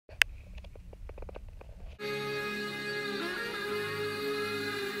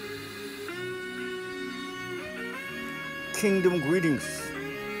Kingdom greetings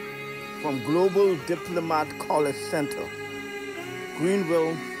from Global Diplomat College Center,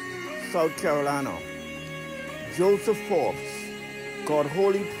 Greenville, South Carolina. Joseph Forbes, God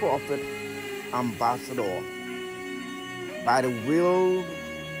Holy Prophet, Ambassador, by the will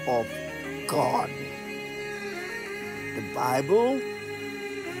of God. The Bible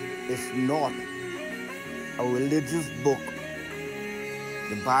is not a religious book.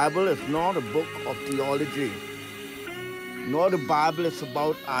 The Bible is not a book of theology, nor the Bible is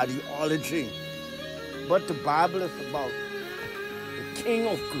about ideology, but the Bible is about the King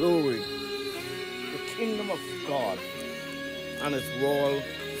of glory, the kingdom of God, and its royal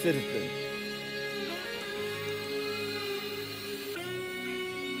citizens.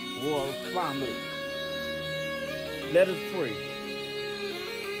 Royal family. Let us pray.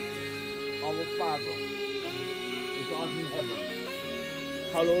 Our Father, which art in heaven,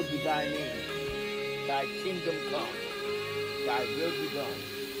 hallowed be thy name. Thy kingdom come, thy will be done,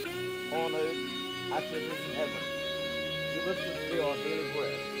 on earth as it is in heaven. Give us this day our daily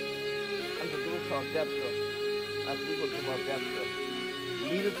bread, and forgive us our debtors, as we forgive our debtors.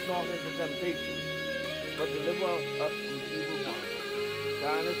 Lead us not into temptation, but deliver us from the evil one.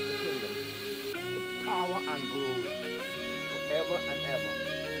 Thine is the kingdom, the power and glory, forever and ever.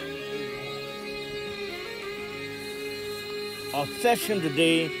 Amen. Our session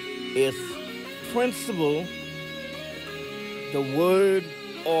today is Principle, the word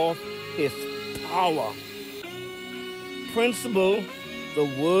of his power. Principle, the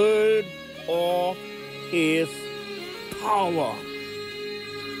word of his power.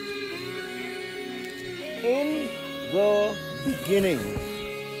 In the beginning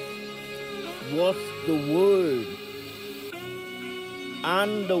was the Word,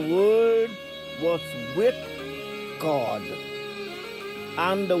 and the Word was with God,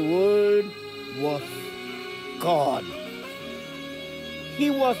 and the Word was God. He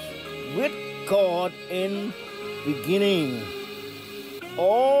was with God in beginning.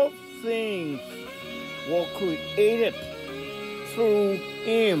 All things were created through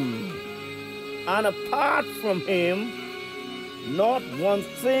him, and apart from him, not one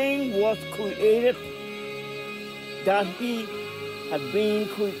thing was created that he had been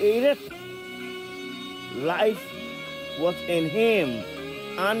created. Life was in him,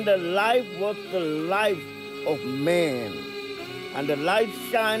 and the life was the life of man. And the light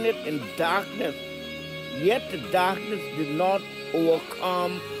shineth in darkness, yet the darkness did not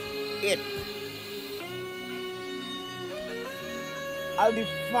overcome it. I'll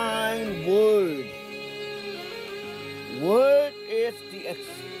define word. Word is the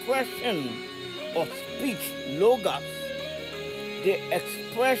expression of speech, logos. The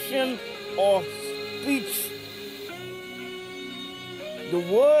expression of speech. The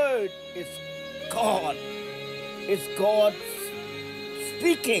word is God. It's God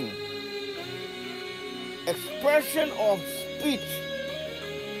speaking. Expression of speech.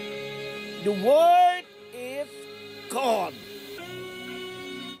 The word is God.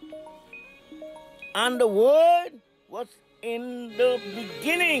 And the word was in the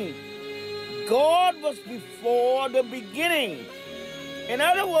beginning. God was before the beginning. In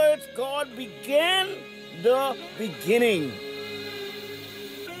other words, God began the beginning.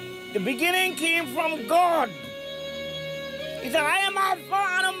 The beginning came from God. He said, I am Alpha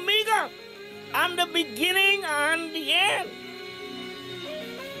and Omega. I'm the beginning and the end.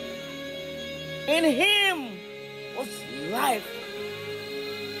 In him was life,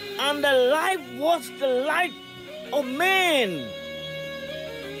 and the life was the light of man.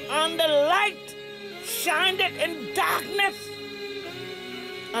 And the light shined in darkness,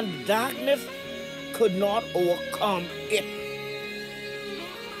 and darkness could not overcome it.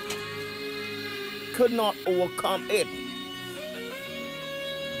 Could not overcome it.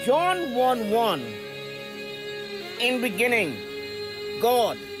 John 1:1. In beginning,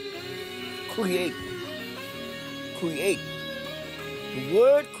 God create. Create. The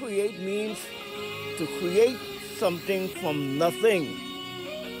word create means to create something from nothing,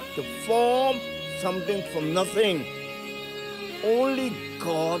 to form something from nothing. Only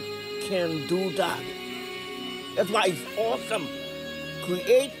God can do that. That's why it's awesome.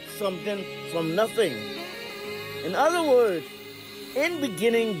 Create something from nothing. In other words, in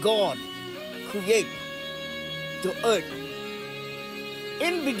beginning, God create the earth.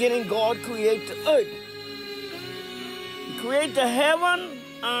 In beginning, God create the earth. He create the heaven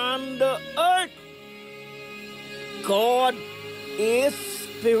and the earth. God is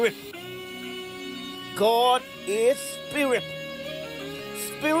spirit. God is spirit.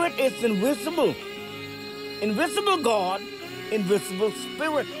 Spirit is invisible. Invisible God, invisible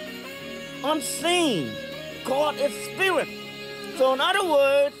spirit. Unseen. God is spirit. So in other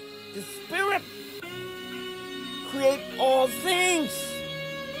words, the spirit creates all things.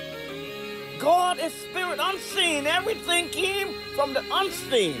 God is spirit, unseen. Everything came from the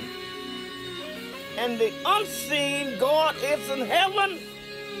unseen. And the unseen, God is in heaven.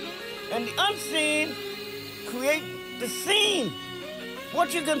 And the unseen create the seen.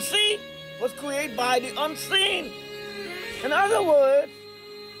 What you can see was created by the unseen. In other words,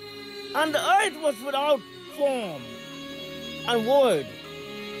 and the earth was without form and void.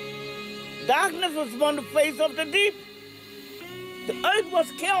 Darkness was upon the face of the deep. The earth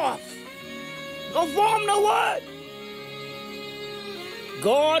was chaos. No form, no word.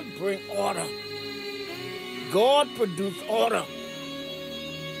 God bring order. God produced order.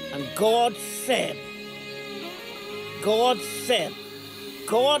 And God said, God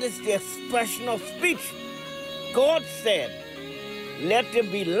is the expression of speech. God said, let there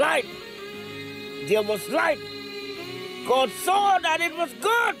be light. There was light. God saw that it was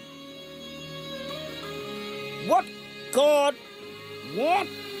good. What God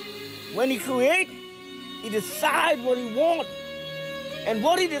wants when he creates, he decides what he wants. And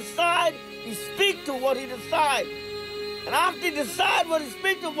what he decides, he speaks to what he decides. And after he decides what he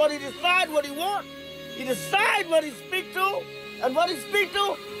speaks to, what he decides, what he wants, he decides what he speaks to, and what he speaks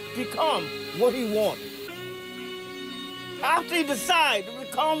to become what he wants. After he decides to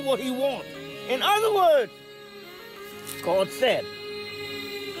become what he wants. In other words, God said,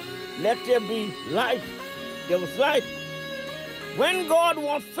 let there be light. There was light. When God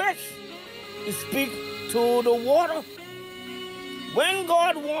wants fish, he speaks to the water. When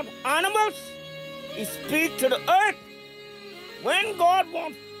God wants animals, he speaks to the earth. When God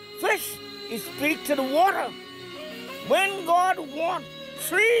wants fish, he speaks to the water. When God wants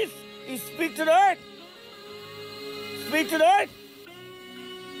trees, he speaks to the earth. Speak to the earth.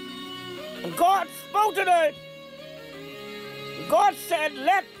 And God spoke to the earth. God said,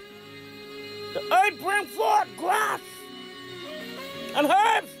 let the earth bring forth grass and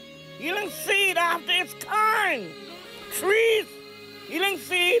herbs, yielding seed after its kind. Trees, yielding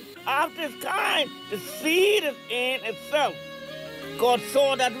seed after its kind. The seed is in itself. God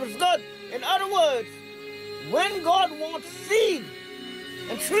saw that it was good. In other words, when God wants seed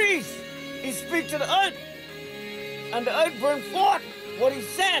and trees, he speaks to the earth. And the earth brings forth what he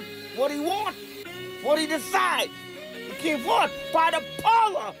said, what he wants, what he decides. It came forth by the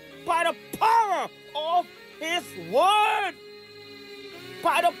power of his word,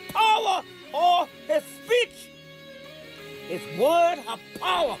 by the power of his speech. His word have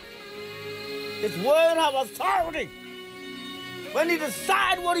power. His word have authority. When he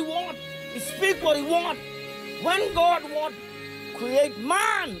decides what he wants, he speaks what he wants. When God wants to create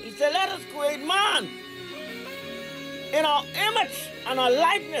man, he said, let us create man in our image and our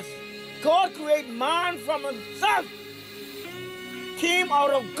likeness. God created man from himself. Came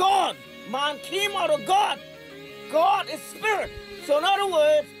out of God. Man came out of God. God is spirit. So in other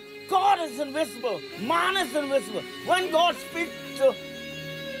words, God is invisible. Man is invisible. When God speaks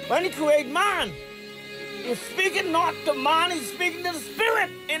when he created man, he's speaking not to man, he's speaking to the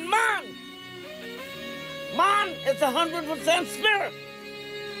spirit in man. Man is 100% spirit,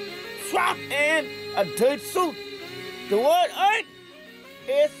 trapped in a dirt suit. The word earth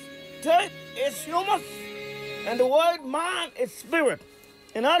is dirt, is humus, and the word man is spirit.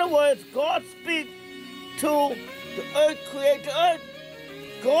 In other words, God speaks to the earth, create the earth.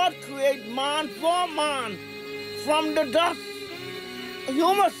 God create man from the dust,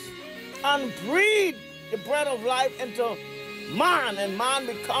 humus, and breathe the breath of life into man, and man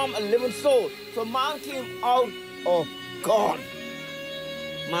become a living soul. So man came out of God.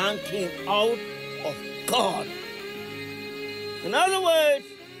 Man came out of God. In other words,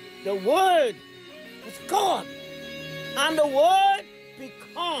 the word was God, and the word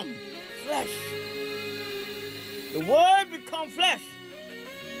become flesh. The word become flesh.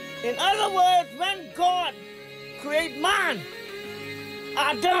 In other words, when God created man,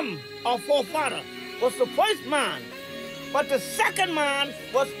 Adam, our forefather, was the first man. But the second man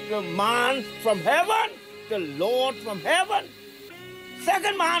was the man from heaven, the Lord from heaven.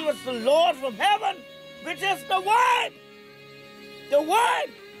 Second man was the Lord from heaven, which is the Word. The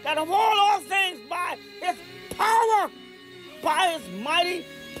Word that of all things by his power, by his mighty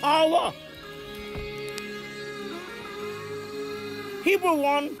power. Hebrews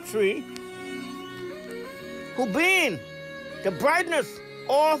 1:3, who being the brightness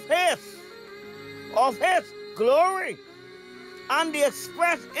of his glory and the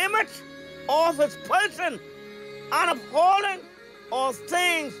express image of his person, and upholding all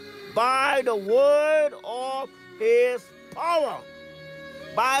things by the word of his power.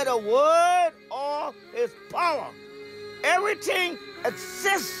 By the word of for his power. Everything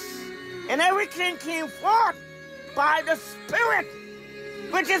exists and everything came forth by the Spirit,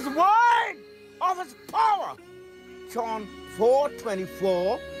 which is word of his power. John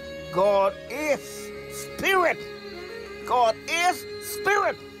 4:24, God is Spirit. God is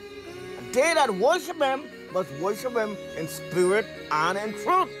Spirit. And they that worship him must worship him in spirit and in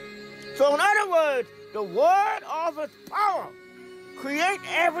truth. So in other words, the word of his power create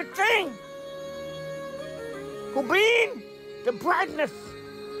everything, who being the brightness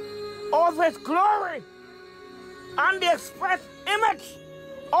of his glory and the express image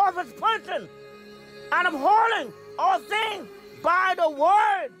of his person, and upholding all things by the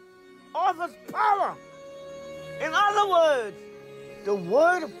word of his power. In other words, the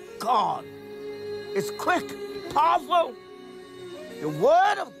word of God is quick, powerful. The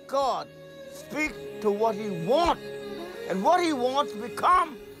word of God speaks to what he wants, and what he wants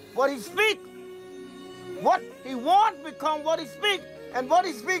become what he speaks. What he wants become what he speaks, and what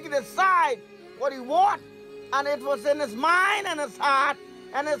he speaks decide what he wants, and it was in his mind and his heart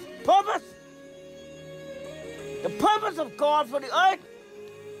and his purpose. The purpose of God for the earth,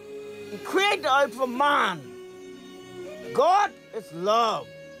 he created the earth for man. God is love,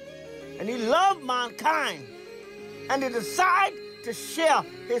 and he loved mankind, and he decided to share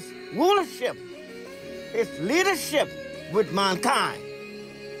his rulership, his leadership with mankind.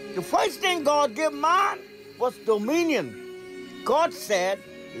 The first thing God gave man was dominion. God said,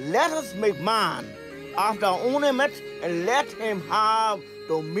 let us make man after our own image, and let him have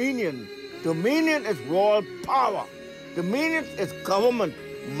dominion. Dominion is royal power. Dominion is government,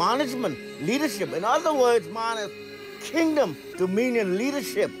 management, leadership. In other words, man is kingdom, dominion,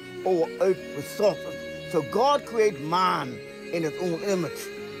 leadership over earth resources. So God created man in his own image.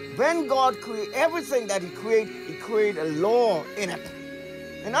 When God created everything that he created a law in it.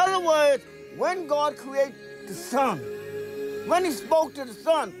 In other words, when God created the sun, when he spoke to the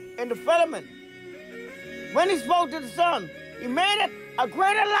sun in the firmament, when he spoke to the sun, he made it a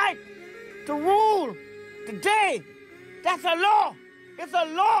greater light to rule the day. That's a law. It's a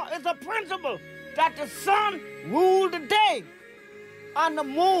law, it's a principle that the sun ruled the day and the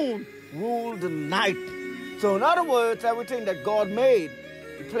moon ruled the night. So in other words, everything that God made,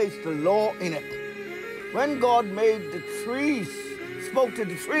 he placed the law in it. When God made the trees, spoke to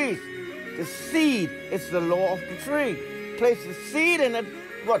the trees, the seed is the law of the tree. Place the seed in it,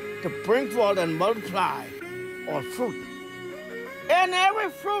 what? To bring forth and multiply all fruit. In every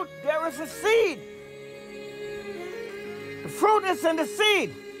fruit, there is a seed. The fruit is in the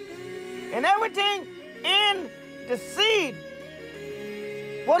seed. And everything in the seed,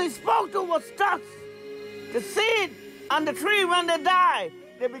 what he spoke to was dust. The seed and the tree, when they die,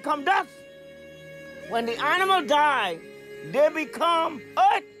 they become dust. When the animal die, they become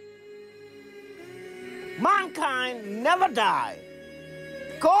earth. Mankind never die.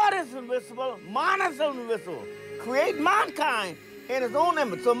 God is invisible, man is invisible. Create mankind in his own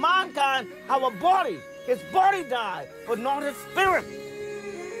image. So mankind have a body. His body died, but not his spirit.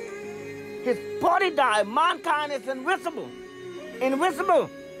 His body died. Mankind is invisible. Invisible.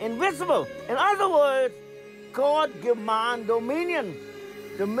 Invisible. In other words, God gave man dominion.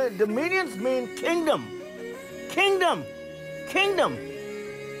 Dominions mean kingdom. Kingdom. Kingdom.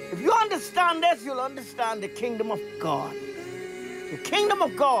 If you understand this, you'll understand the kingdom of God. The kingdom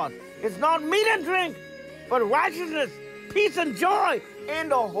of God is not meat and drink, but righteousness, peace, and joy in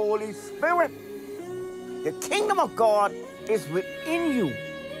the Holy Spirit. The kingdom of God is within you.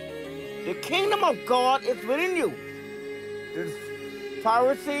 The kingdom of God is within you. The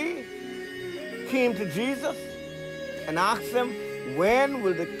Pharisee came to Jesus and asked him, when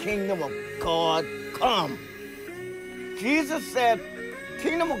will the kingdom of God come? Jesus said,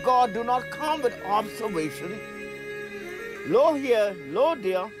 kingdom of God do not come with observation, lo here, lo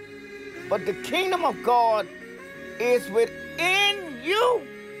there, but the kingdom of God is within you.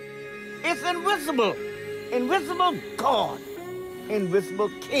 It's invisible. Invisible God, invisible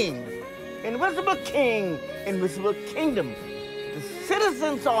King, invisible King, invisible kingdom. The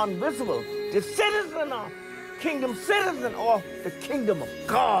citizens are invisible. The citizens are kingdom citizen of the kingdom of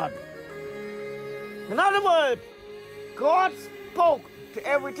God. In other words, God spoke to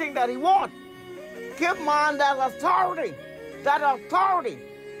everything that he wants. Give man that authority. That authority.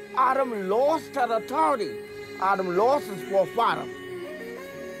 Adam lost that authority. Adam lost his forefather.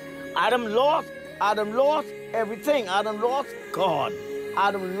 Adam lost everything. Adam lost God.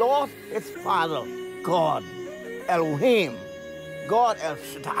 Adam lost his father, God, Elohim, God El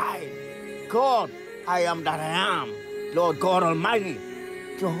Shaddai, God, I am that I am, Lord God Almighty,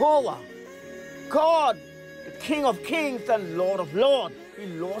 Jehovah, God, the King of Kings and Lord of Lords. He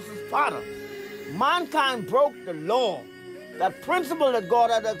lost his father. mankind broke the law, that principle that God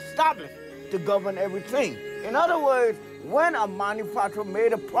had established to govern everything. In other words, when a manufacturer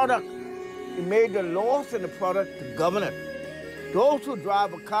made a product, he made the laws in the product to govern it. Those who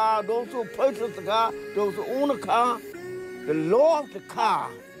drive a car, those who purchase a car, those who own a car, the law of the car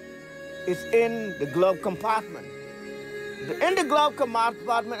is in the glove compartment. In the glove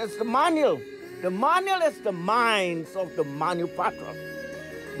compartment is the manual. The manual is the minds of the manufacturer.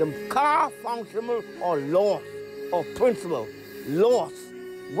 The car functional or laws or principle, laws.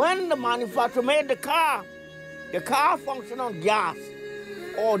 When the manufacturer made the car functioned on gas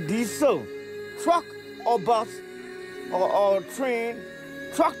or diesel, truck or bus or train,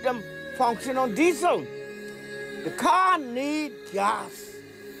 truck them function on diesel. The car need gas.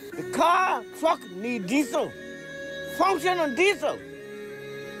 The truck need diesel. Function on diesel.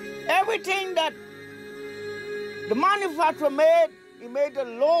 Everything that the manufacturer made, he made the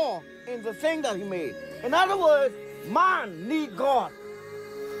law in the thing that he made. In other words, man need God.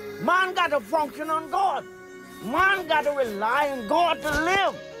 Man got to function on God. Man got to rely on God to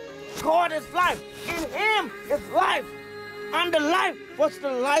live. God is life. In him is life. And the life was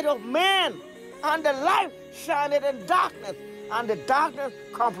the light of man. And the light shined in darkness. And the darkness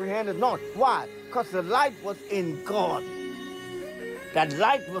comprehended not. Why? Because the light was in God. That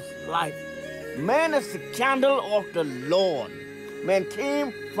light was life. Man is the candle of the Lord. Man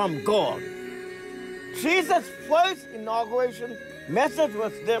came from God. Jesus' first inauguration message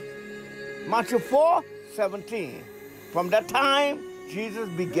was this. Matthew 4:17. From that time, Jesus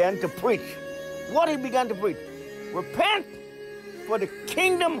began to preach. What he began to preach? Repent, for the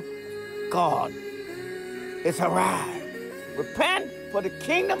kingdom of God is arrived. Repent, for the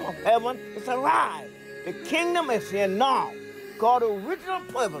kingdom of heaven is arrived. The kingdom is here now. God's original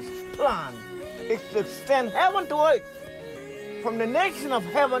purpose, plan, is to extend heaven to earth, from the nation of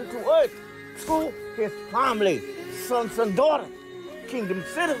heaven to earth, through his family, sons and daughters, kingdom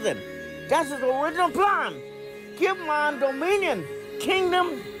citizens. That's his original plan. Give man dominion,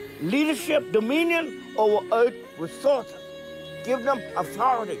 kingdom, leadership, dominion over earth resources. Give them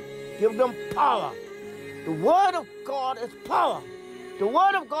authority. Give them power. The word of God is power. The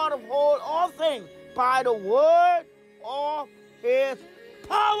word of God upholds all things by the word of his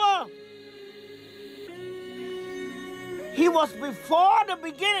power. He was before the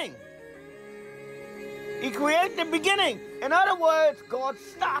beginning. He created the beginning. In other words, God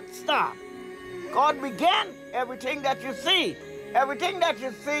start. God began everything that you see. Everything that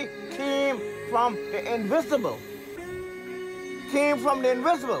you see came from the invisible. Came from the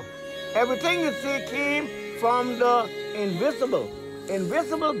invisible. Everything you see came from the invisible.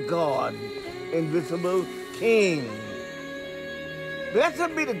 Invisible God, invisible King.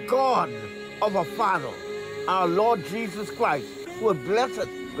 Blessed be the God of our Father, our Lord Jesus Christ, who is blessed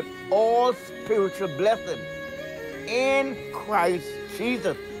with all spiritual blessings in Christ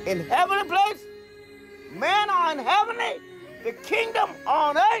Jesus. In heavenly place, men are in heavenly, the kingdom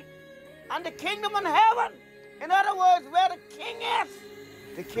on earth, and the kingdom in heaven. In other words, where the king is,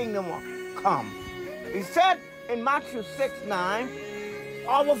 the kingdom will come. He said in Matthew 6:9,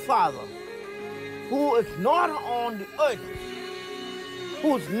 our Father, who is not on the earth,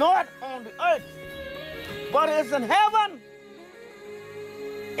 who's not on the earth, but is in heaven,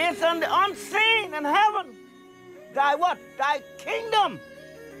 is in the unseen in heaven. Thy what? Thy kingdom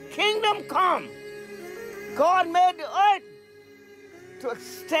come. God made the earth to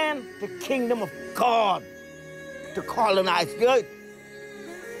extend the kingdom of God, to colonize the earth.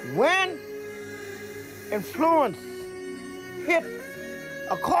 When influence hit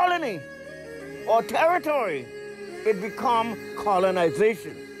a colony or territory, it becomes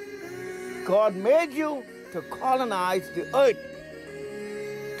colonization. God made you to colonize the earth,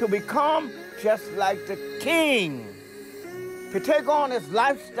 to become just like the king, to take on his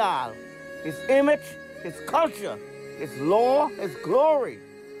lifestyle, his image, his culture, his law, his glory.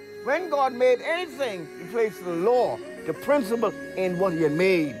 When God made anything, he placed the law, the principle in what he had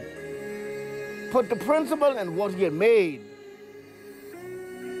made. Put the principle in what he had made.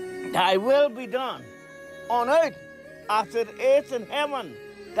 Thy will be done on earth as it is in heaven.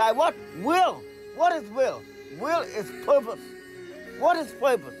 Thy what? Will. What is will? Will is purpose. What is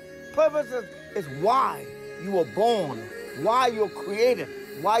purpose? Purpose is why you were born, why you're created,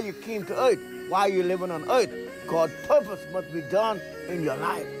 why you came to earth, why you're living on earth. God's purpose must be done in your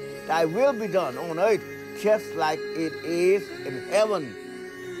life. Thy will be done on earth just like it is in heaven.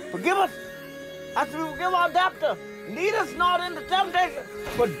 Forgive us as we forgive our debtors. Lead us not into temptation,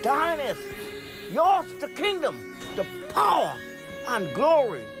 but thine is yours the kingdom, the power and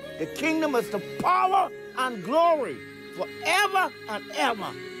glory. The kingdom is the power and glory forever and ever.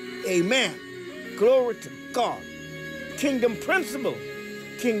 Amen. Glory to God. Kingdom principle,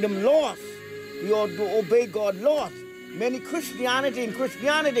 kingdom laws. We ought to obey God's laws. Many Christianity,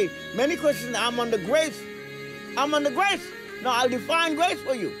 many Christians, I'm under grace. I'm under grace. Now I'll define grace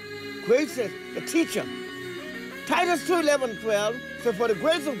for you. Grace is the teacher. Titus 2:11-12 says, for the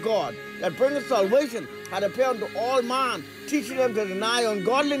grace of God that bringeth salvation hath appeared unto all men, teaching them to deny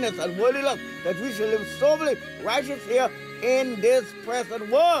ungodliness and worldly lust, that we shall live soberly, righteous here in this present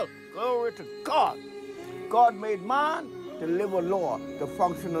world. Glory to God. God made man to live a law, to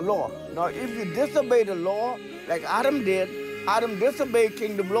function a law. Now, if you disobey the law, like Adam did, Adam disobeyed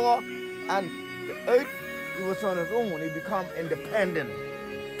kingdom law, and the earth, he was on his own. He became independent.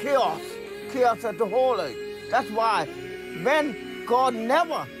 Chaos at the whole earth. That's why when God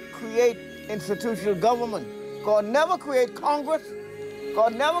never create institutional government, God never create Congress,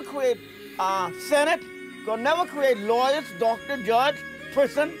 God never create Senate, God never create lawyers, doctor, judge,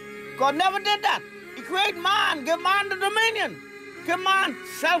 prison. God never did that. He created man, give man the dominion, give man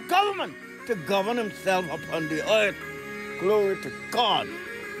self-government to govern himself upon the earth. Glory to God.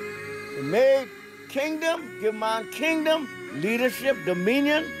 He made kingdom, give man kingdom, leadership,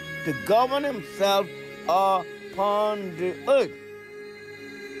 dominion to govern himself upon the earth.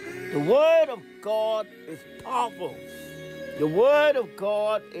 The word of God is powerful. The word of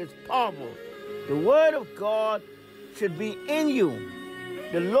God is powerful. The word of God should be in you.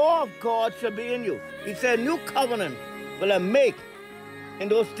 The law of God shall be in you. He said, new covenant will I make in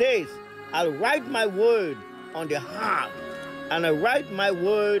those days. I'll write my word on their heart, and I write my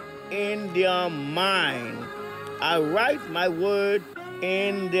word in their mind. I write my word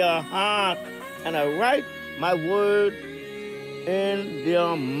in their heart, and I write my word in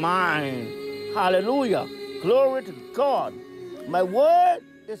their mind. Hallelujah. Glory to God. My word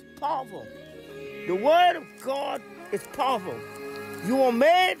is powerful. The word of God is powerful. You are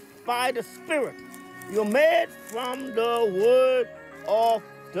made by the Spirit. You're made from the word of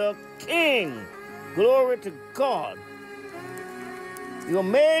the King. Glory to God. You're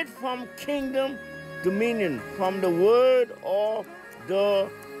made from kingdom dominion, from the word of the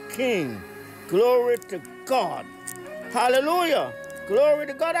King. Glory to God. Hallelujah. Glory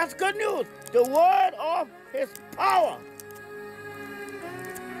to God. That's good news. The word of his power.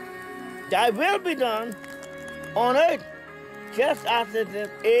 Thy will be done on earth just as it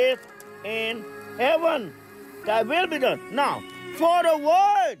is in heaven. Thy will be done. Now, for the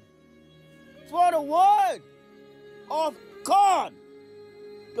word of God,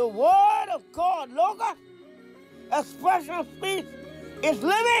 the word of God, Logos, expression of speech, is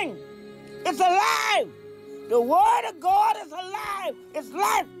living. It's alive. The word of God is alive. It's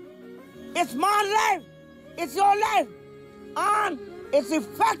life. It's my life. It's your life. And it's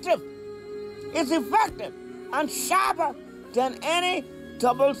effective. It's effective and sharper than any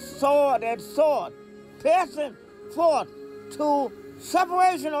double-sworded sword, piercing forth to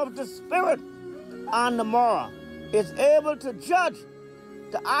separation of the spirit and the marrow. It's able to judge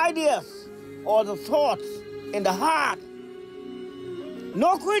the ideas or the thoughts in the heart.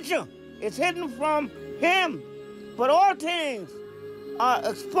 No creature is hidden from him, but all things are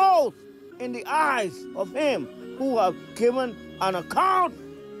exposed in the eyes of him who have given an account.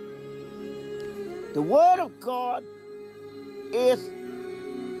 The word of God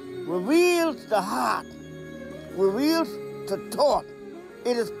reveals the heart, reveals the thought.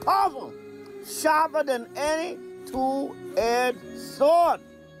 It is powerful, sharper than any two-edged sword.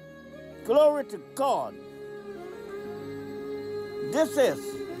 Glory to God. This is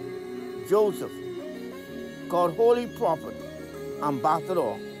Joseph, God's holy prophet,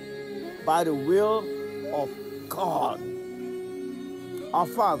 ambassador, by the will of God. Our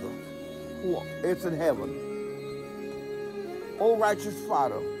Father, who is in heaven, O righteous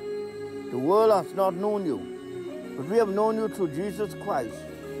Father, the world has not known you, but we have known you through Jesus Christ.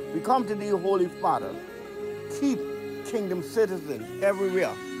 We come to thee, Holy Father. Keep kingdom citizens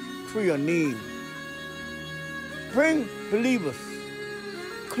everywhere through your name. Bring believers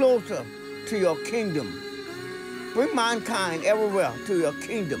closer to your kingdom. Bring mankind everywhere to your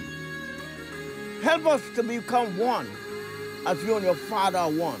kingdom. Help us to become one as you and your Father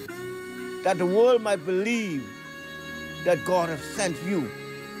are one, that the world might believe that God has sent you.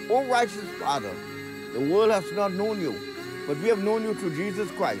 O righteous Father, the world has not known you, but we have known you through Jesus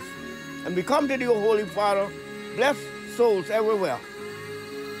Christ. And we come to thee, O Holy Father, bless souls everywhere,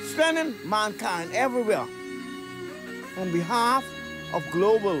 strengthen mankind everywhere. On behalf of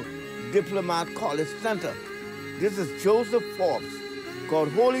Global Diplomat College Center, this is Joseph Forbes,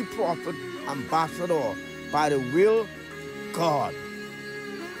 God's holy prophet, ambassador, by the will of God.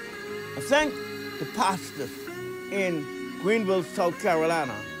 I thank the pastors in Greenville, South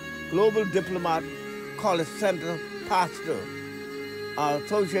Carolina, global diplomat, college center pastor,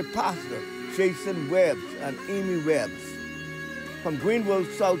 associate pastor, Jason Webbs and Amy Webbs from Greenville,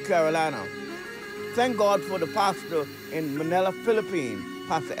 South Carolina. Thank God for the pastor in Manila, Philippines,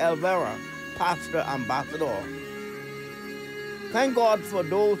 Pastor Elvera, pastor ambassador. Thank God for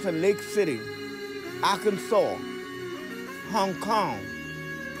those in Lake City, Arkansas, Hong Kong.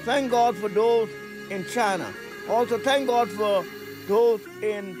 Thank God for those in China. Also thank God for those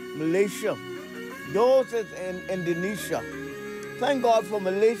in Malaysia, those in Indonesia. Thank God for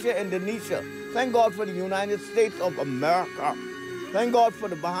Malaysia, Indonesia. Thank God for the United States of America. Thank God for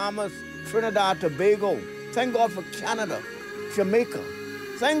the Bahamas, Trinidad, Tobago. Thank God for Canada, Jamaica.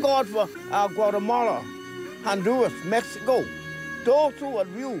 Thank God for Guatemala, Honduras, Mexico. Those who have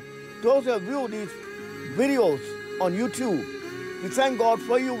viewed these videos on YouTube, we thank God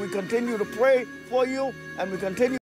for you. We continue to pray for you, and we continue